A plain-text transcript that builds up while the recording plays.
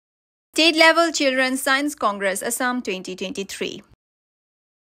State Level Children's Science Congress, Assam 2023.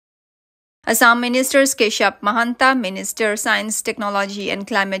 Assam Ministers Keshab, Mahanta, Minister Science, Technology and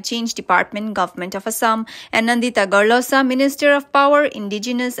Climate Change Department, Government of Assam, and Nandita, Gorlosa, Minister of Power,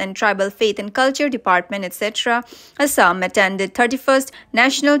 Indigenous and Tribal Faith and Culture Department, etc. Assam attended 31st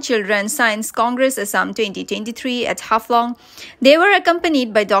National Children's Science Congress, Assam 2023 at Haflong. They were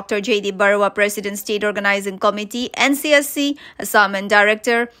accompanied by Dr. J.D. Barua, President, State Organizing Committee, NCSC, Assam and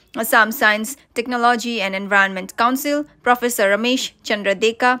Director, Assam Science, Technology and Environment Council, Professor Ramesh Chandra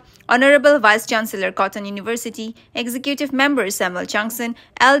Deka, Honorable Vice Chancellor, Cotton University, Executive Member Samuel Changson,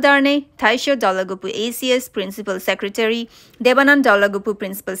 L. Darne, Thaisho Dolagupu ACS Principal Secretary, Debanand Dolagupu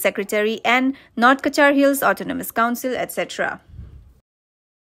Principal Secretary, and North Kachar Hills Autonomous Council, etc.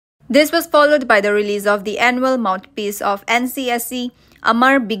 This was followed by the release of the annual mouthpiece of NCSC,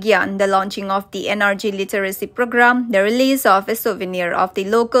 Amar Bigyan, the launching of the NRG Literacy Program, the release of a souvenir of the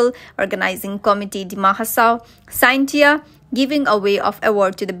local organizing committee Dima Hasao, Scientia, giving away of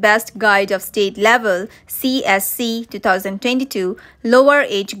award to the best guide of state level CSC 2022, lower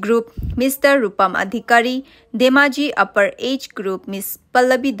age group Mr. Rupam Adhikari, Demaji upper age group Ms.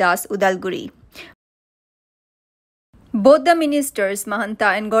 Pallabi Das Udalguri. Both the ministers,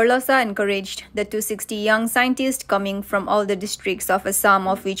 Mahanta and Gorlosa, encouraged the 260 young scientists coming from all the districts of Assam,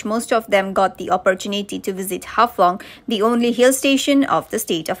 of which most of them got the opportunity to visit Haflong, the only hill station of the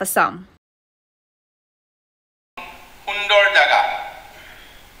state of Assam. সুন্দৰ জায়গা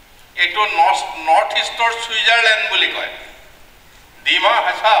এটো north ইস্টৰ Switzerland বুলি কয় ডিমা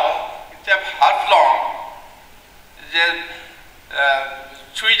হাসাও এটা হাফলং যে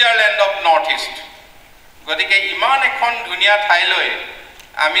Switzerland of north east গতিকে ইমান এখন ধুনিয়া ঠাইলৈ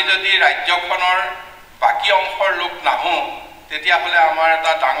আমি যদি ৰাজ্যখনৰ বাকি অংশৰ লোক নাহো তেতিয়া হলে আমাৰ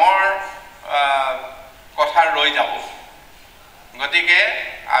এটা ডাঙৰ কথা ৰৈ যাব গতিকে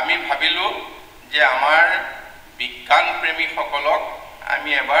আমি ভাবিলো যে আমাৰ বিজ্ঞান প্ৰেমী সকলক আমি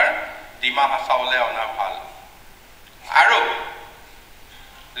এবাৰ ডিমা হাসাওলে অনা ভাল আৰু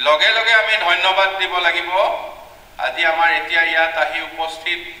লগে লগে আমি ধন্যবাদ দিব লাগিব আজি আমাৰ এতিয়া ইয়াত আহি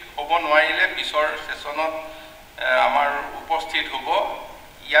উপস্থিত হ'ব নোৱাৰিলে পিছৰ সেশনত আমাৰ উপস্থিত হ'ব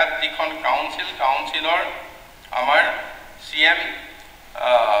ইয়াত যিখন কাউন্সিলৰ আমাৰ সিএম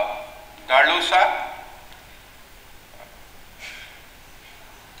গাৰ্লোসা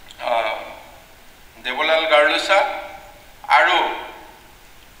দেবলাল গাৰ্লোসা আৰু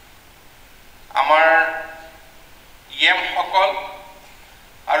আমাৰ ইএম সকল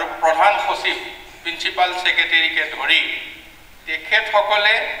আৰু প্ৰধান সচিব প্ৰিন্সিপাল সেক্ৰেটাৰীকে ধৰি তেখেত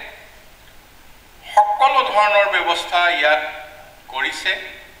সকলে সকলো ধৰণৰ ব্যৱস্থা ইয়াত কৰিছে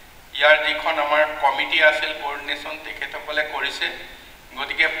ইয়াৰ যিখন আমাৰ কমিটি আছিল কোঅৰ্ডিনেশ্যন তেখেত সকলে কৰিছে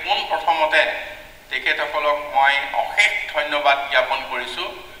গতিকে পোন প্ৰথমতে তেখেত সকলক মই অশেষ ধন্যবাদ জ্ঞাপন কৰিছো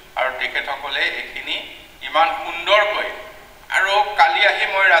আৰু তেখেত সকলে এখিনি ইমান সুন্দৰকৈ আৰু কালি আহি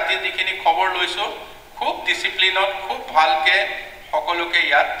মই ৰাতি যিখিনি খবৰ লৈছো খুব ডিসিপ্লিনত খুব ভালকে সকলোকে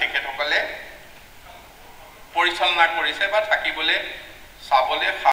ইয়াত তেখেত সকলে পৰিচালনা কৰিছে বা থাকিবলৈ চাবলৈ